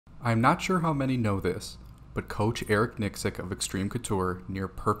I'm not sure how many know this, but Coach Eric Nicksick of Extreme Couture near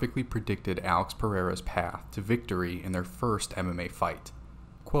perfectly predicted Alex Pereira's path to victory in their first MMA fight.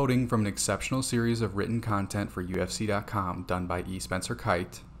 Quoting from an exceptional series of written content for UFC.com done by E. Spencer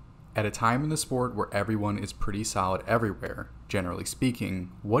Kite, "At a time in the sport where everyone is pretty solid everywhere, generally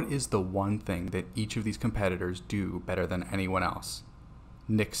speaking, what is the one thing that each of these competitors do better than anyone else?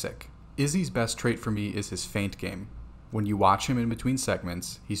 Nicksick. Izzy's best trait for me is his feint game. When you watch him in between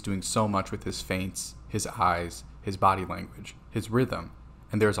segments, he's doing so much with his feints, his eyes, his body language, his rhythm,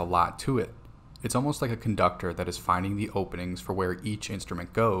 and there's a lot to it. It's almost like a conductor that is finding the openings for where each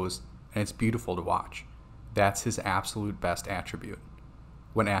instrument goes, and it's beautiful to watch. That's his absolute best attribute."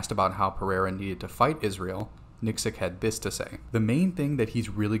 When asked about how Pereira needed to fight Israel, Nicksick had this to say: "The main thing that he's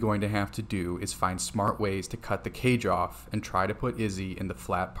really going to have to do is find smart ways to cut the cage off and try to put Izzy in the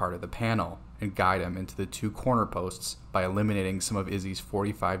flat part of the panel and guide him into the two corner posts by eliminating some of Izzy's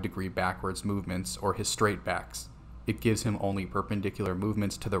 45-degree backwards movements or his straight backs. It gives him only perpendicular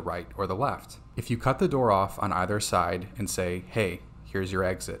movements to the right or the left. If you cut the door off on either side and say, 'Hey, here's your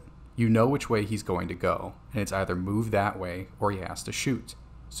exit,' you know which way he's going to go, and it's either move that way or he has to shoot.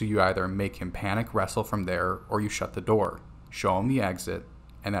 So you either make him panic wrestle from there or you shut the door, show him the exit,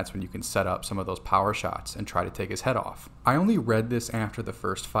 and that's when you can set up some of those power shots and try to take his head off." I only read this after the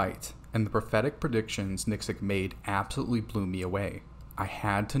first fight, and the prophetic predictions Nicksick made absolutely blew me away. I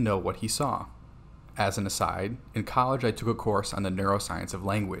had to know what he saw. As an aside, in college I took a course on the neuroscience of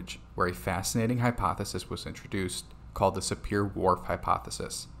language, where a fascinating hypothesis was introduced called the Sapir-Whorf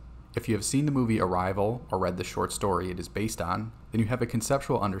hypothesis. If you have seen the movie Arrival or read the short story it is based on, then you have a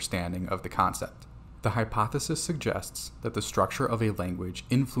conceptual understanding of the concept. The hypothesis suggests that the structure of a language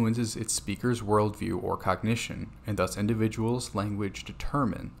influences its speaker's worldview or cognition, and thus individuals' language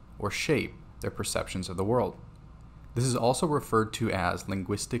determine or shape their perceptions of the world. This is also referred to as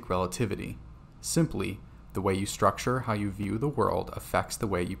linguistic relativity. Simply, the way you structure how you view the world affects the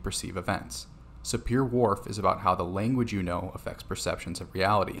way you perceive events. Sapir-Whorf is about how the language you know affects perceptions of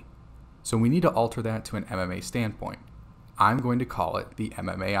reality. So we need to alter that to an MMA standpoint. I'm going to call it the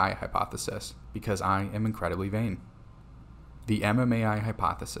MMAI hypothesis because I am incredibly vain. The MMAI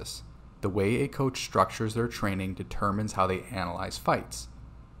hypothesis: the way a coach structures their training determines how they analyze fights.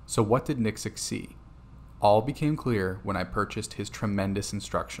 So what did Nicksick see? All became clear when I purchased his tremendous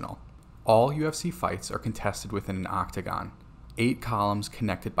instructional. All UFC fights are contested within an octagon, 8 columns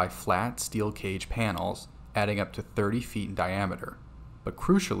connected by flat steel cage panels adding up to 30 feet in diameter. But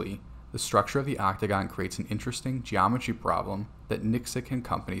crucially, the structure of the octagon creates an interesting geometry problem that Nicksick and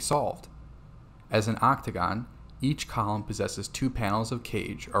company solved. As an octagon, each column possesses 2 panels of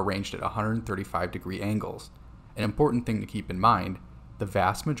cage arranged at 135-degree angles. An important thing to keep in mind, the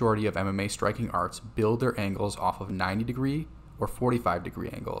vast majority of MMA striking arts build their angles off of 90-degree or 45-degree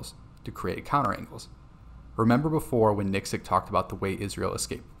angles to create counter angles. Remember before when Nicksick talked about the way Israel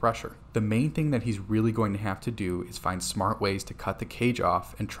escaped pressure. The main thing that he's really going to have to do is find smart ways to cut the cage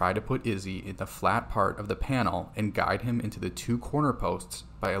off and try to put Izzy in the flat part of the panel and guide him into the 2 corner posts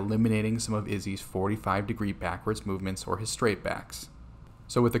by eliminating some of Izzy's 45-degree backwards movements or his straight backs.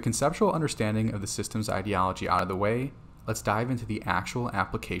 So with the conceptual understanding of the system's ideology out of the way, let's dive into the actual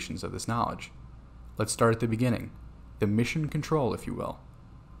applications of this knowledge. Let's start at the beginning, the mission control, if you will.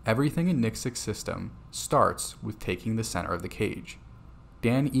 Everything in Nicksick's system starts with taking the center of the cage.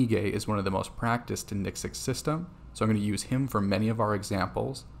 Dan Ige is one of the most practiced in Nicksick's system, so I'm going to use him for many of our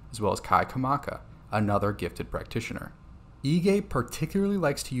examples, as well as Kai Kamaka, another gifted practitioner. Ige particularly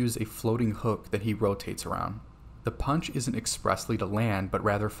likes to use a floating hook that he rotates around. The punch isn't expressly to land, but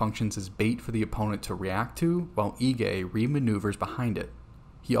rather functions as bait for the opponent to react to, while Ige re-maneuvers behind it.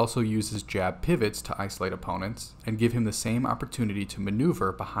 He also uses jab pivots to isolate opponents and give him the same opportunity to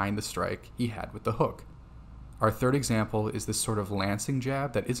maneuver behind the strike he had with the hook. Our third example is this sort of lancing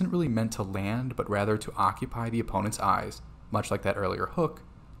jab that isn't really meant to land, but rather to occupy the opponent's eyes, much like that earlier hook,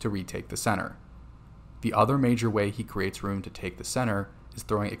 to retake the center. The other major way he creates room to take the center is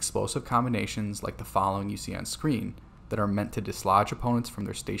throwing explosive combinations like the following you see on screen that are meant to dislodge opponents from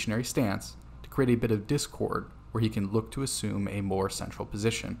their stationary stance to create a bit of discord where he can look to assume a more central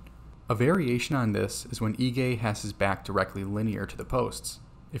position. A variation on this is when Ige has his back directly linear to the posts.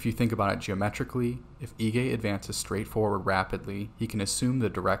 If you think about it geometrically, if Ige advances straight forward rapidly, he can assume the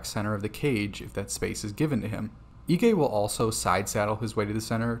direct center of the cage if that space is given to him. Ige will also side saddle his way to the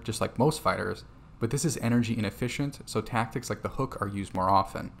center, just like most fighters, but this is energy inefficient, so tactics like the hook are used more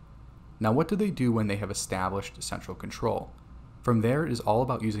often. Now what do they do when they have established central control? From there, it is all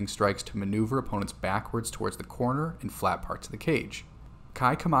about using strikes to maneuver opponents backwards towards the corner and flat parts of the cage.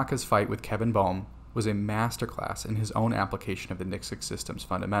 Kai Kamaka's fight with Kevin Bohm was a masterclass in his own application of the Nicksick system's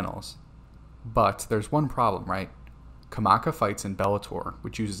fundamentals. But there's one problem, right? Kamaka fights in Bellator,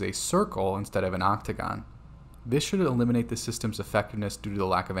 which uses a circle instead of an octagon. This should eliminate the system's effectiveness due to the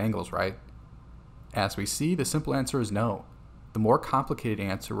lack of angles, right? As we see, the simple answer is no. The more complicated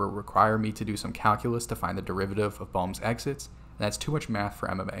answer will require me to do some calculus to find the derivative of Bohm's exits, and that's too much math for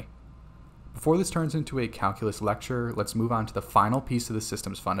MMA. Before this turns into a calculus lecture, let's move on to the final piece of the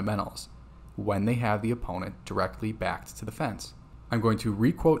system's fundamentals, when they have the opponent directly backed to the fence. I'm going to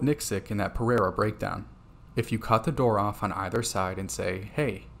re-quote Nicksick in that Pereira breakdown. If you cut the door off on either side and say,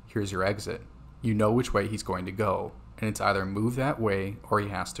 hey, here's your exit, you know which way he's going to go, and it's either move that way or he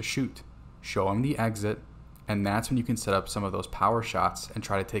has to shoot. Show him the exit, and that's when you can set up some of those power shots and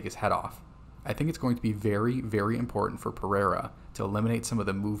try to take his head off. I think it's going to be very, very important for Pereira to eliminate some of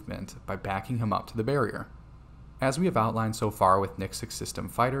the movement by backing him up to the barrier. As we have outlined so far with Nicksick system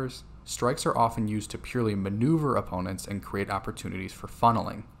fighters, strikes are often used to purely maneuver opponents and create opportunities for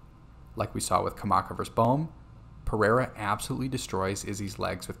funneling. Like we saw with Kamaka vs. Bohm, Pereira absolutely destroys Izzy's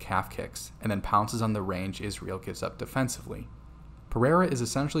legs with calf kicks and then pounces on the range Israel gives up defensively. Pereira is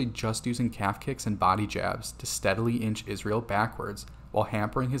essentially just using calf kicks and body jabs to steadily inch Israel backwards while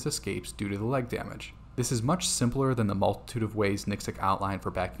hampering his escapes due to the leg damage. This is much simpler than the multitude of ways Nicksick outlined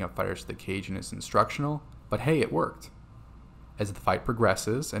for backing up fighters to the cage in his instructional, but hey, it worked. As the fight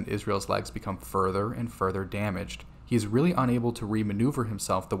progresses and Israel's legs become further and further damaged, he is really unable to re-maneuver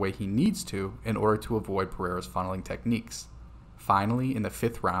himself the way he needs to in order to avoid Pereira's funneling techniques. Finally, in the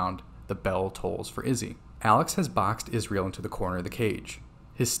 5th round, the bell tolls for Izzy. Alex has boxed Israel into the corner of the cage.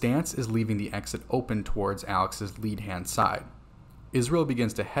 His stance is leaving the exit open towards Alex's lead hand side. Israel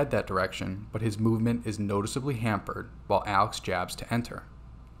begins to head that direction, but his movement is noticeably hampered while Alex jabs to enter.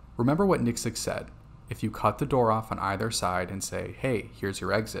 Remember what Nicksick said, if you cut the door off on either side and say, hey, here's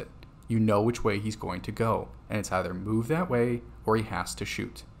your exit, you know which way he's going to go, and it's either move that way or he has to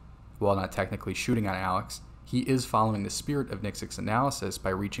shoot. While not technically shooting on Alex, he is following the spirit of Nicksick's analysis by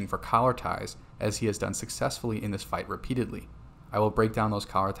reaching for collar ties, as he has done successfully in this fight repeatedly. I will break down those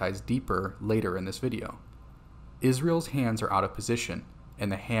collar ties deeper later in this video. Israel's hands are out of position,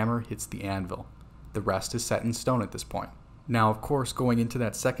 and the hammer hits the anvil. The rest is set in stone at this point. Now, of course, going into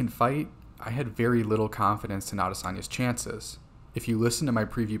that second fight, I had very little confidence in Adesanya's chances. If you listen to my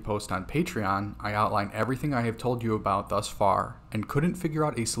preview post on Patreon, I outline everything I have told you about thus far, and couldn't figure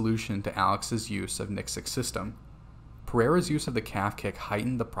out a solution to Alex's use of Nicksick's system. Pereira's use of the calf kick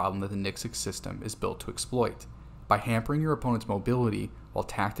heightened the problem that the Nicksick system is built to exploit. By hampering your opponent's mobility while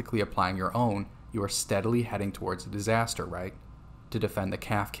tactically applying your own, you are steadily heading towards a disaster, right? To defend the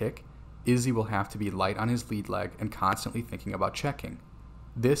calf kick, Izzy will have to be light on his lead leg and constantly thinking about checking.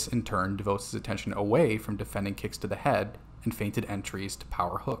 This, in turn, devotes his attention away from defending kicks to the head and feinted entries to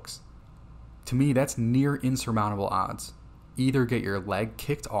power hooks. To me, that's near insurmountable odds. Either get your leg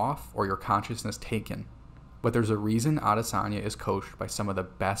kicked off or your consciousness taken. But there's a reason Adesanya is coached by some of the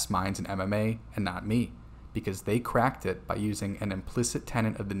best minds in MMA and not me, because they cracked it by using an implicit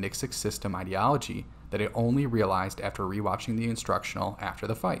tenet of the Nicksick system ideology that I only realized after rewatching the instructional after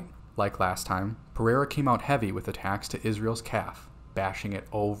the fight. Like last time, Pereira came out heavy with attacks to Israel's calf, bashing it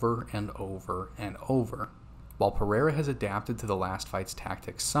over and over and over. While Pereira has adapted to the last fight's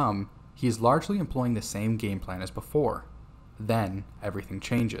tactics some, he is largely employing the same game plan as before. Then, everything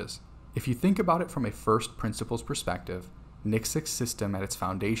changes. If you think about it from a first principles perspective, Nicksick's system at its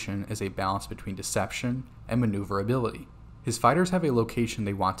foundation is a balance between deception and maneuverability. His fighters have a location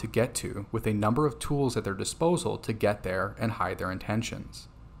they want to get to with a number of tools at their disposal to get there and hide their intentions.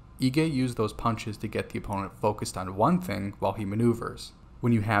 Ige used those punches to get the opponent focused on one thing while he maneuvers.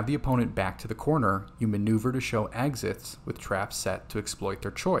 When you have the opponent back to the corner, you maneuver to show exits with traps set to exploit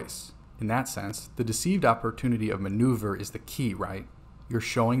their choice. In that sense, the deceived opportunity of maneuver is the key, right? You're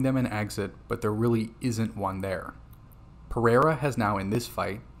showing them an exit, but there really isn't one there. Pereira has now in this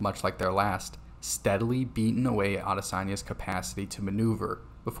fight, much like their last, steadily beaten away Adesanya's capacity to maneuver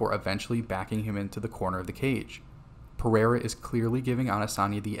before eventually backing him into the corner of the cage. Pereira is clearly giving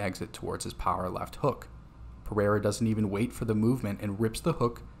Adesanya the exit towards his power left hook. Pereira doesn't even wait for the movement and rips the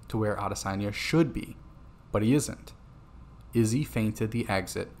hook to where Adesanya should be, but he isn't. Izzy feinted the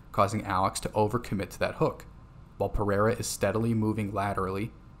exit, causing Alex to overcommit to that hook. While Pereira is steadily moving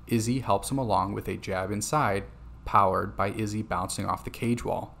laterally, Izzy helps him along with a jab inside, powered by Izzy bouncing off the cage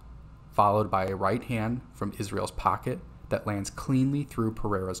wall, followed by a right hand from Israel's pocket that lands cleanly through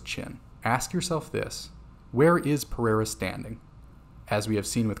Pereira's chin. Ask yourself this, where is Pereira standing? As we have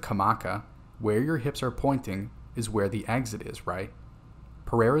seen with Kamaka, where your hips are pointing is where the exit is, right?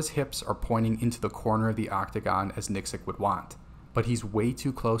 Pereira's hips are pointing into the corner of the octagon as Nicksick would want, but he's way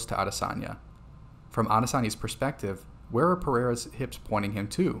too close to Adesanya. From Adesanya's perspective, where are Pereira's hips pointing him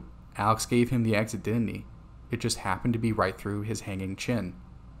to? Alex gave him the exit, didn't he? It just happened to be right through his hanging chin.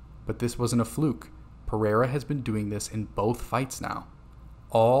 But this wasn't a fluke. Pereira has been doing this in both fights now.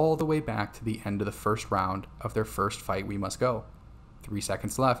 All the way back to the end of the first round of their first fight we must go. 3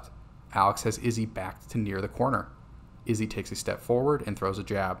 seconds left. Alex has Izzy backed to near the corner. Izzy takes a step forward and throws a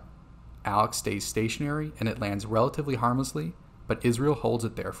jab. Alex stays stationary and it lands relatively harmlessly, but Israel holds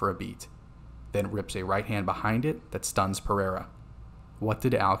it there for a beat. Then rips a right hand behind it that stuns Pereira. What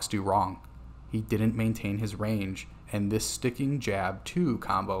did Alex do wrong? He didn't maintain his range, and this sticking jab 2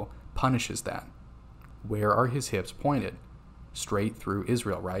 combo punishes that. Where are his hips pointed? Straight through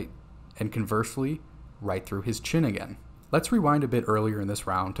Israel, right? And conversely, right through his chin again. Let's rewind a bit earlier in this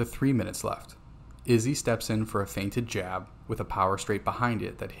round to 3 minutes left. Izzy steps in for a feinted jab with a power straight behind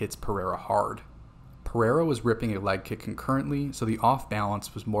it that hits Pereira hard. Pereira was ripping a leg kick concurrently, so the off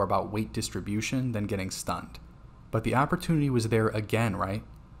balance was more about weight distribution than getting stunned. But the opportunity was there again, right?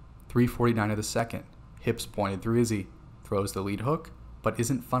 3:49 of the second, hips pointed through Izzy, throws the lead hook, but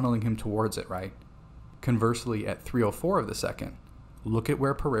isn't funneling him towards it, right? Conversely, at 3:04 of the second, look at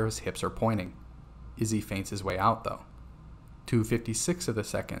where Pereira's hips are pointing. Izzy feints his way out though. 2:56 of the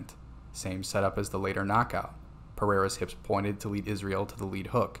second, same setup as the later knockout. Pereira's hips pointed to lead Israel to the lead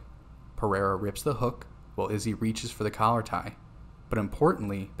hook. Pereira rips the hook while Izzy reaches for the collar tie. But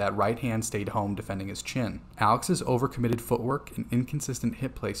importantly, that right hand stayed home defending his chin. Alex's overcommitted footwork and inconsistent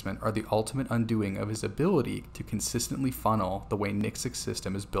hip placement are the ultimate undoing of his ability to consistently funnel the way Nicksick's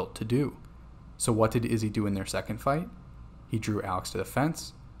system is built to do. So what did Izzy do in their second fight? He drew Alex to the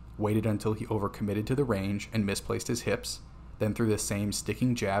fence, waited until he overcommitted to the range and misplaced his hips, then threw the same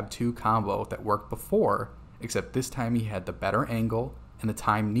sticking jab 2 combo that worked before, except this time he had the better angle and the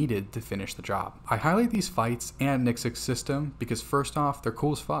time needed to finish the job. I highlight these fights and Nicksick's system because first off, they're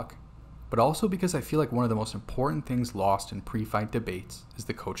cool as fuck, but also because I feel like one of the most important things lost in pre-fight debates is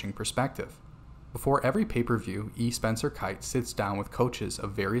the coaching perspective. Before every pay-per-view, E. Spencer Kite sits down with coaches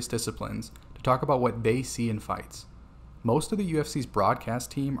of various disciplines to talk about what they see in fights. Most of the UFC's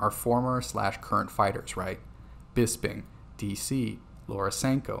broadcast team are former/current fighters, right? Bisping, DC, Laura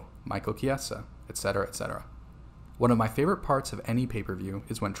Sanko, Michael Chiesa, etc., etc. One of my favorite parts of any pay-per-view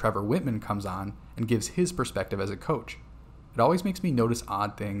is when Trevor Whitman comes on and gives his perspective as a coach. It always makes me notice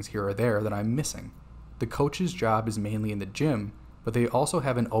odd things here or there that I'm missing. The coach's job is mainly in the gym, but they also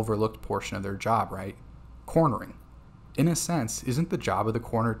have an overlooked portion of their job, right? Cornering. In a sense, isn't the job of the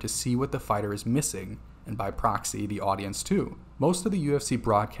corner to see what the fighter is missing, and by proxy, the audience too? Most of the UFC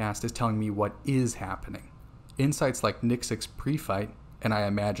broadcast is telling me what is happening. Insights like Nicksick's pre-fight, and I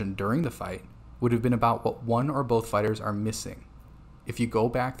imagine during the fight, would have been about what one or both fighters are missing. If you go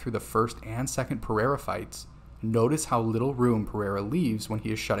back through the first and second Pereira fights, notice how little room Pereira leaves when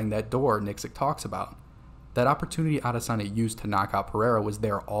he is shutting that door Nicksick talks about. That opportunity Adesanya used to knock out Pereira was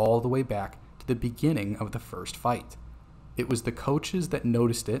there all the way back to the beginning of the first fight. It was the coaches that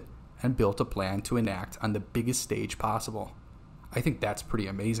noticed it and built a plan to enact on the biggest stage possible. I think that's pretty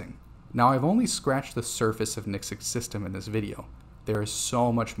amazing. Now, I've only scratched the surface of Nicksick's system in this video. There is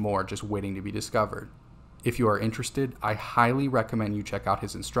so much more just waiting to be discovered. If you are interested, I highly recommend you check out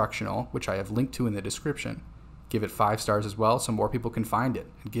his instructional, which I have linked to in the description. Give it 5 stars as well so more people can find it,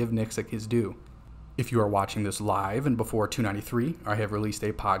 and give Nicksick his due. If you are watching this live and before 293, I have released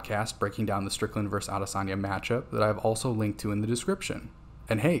a podcast breaking down the Strickland vs. Adesanya matchup that I have also linked to in the description.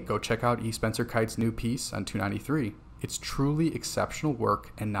 And hey, go check out E. Spencer Kite's new piece on 293. It's truly exceptional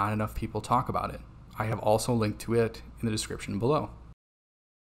work and not enough people talk about it. I have also linked to it in the description below.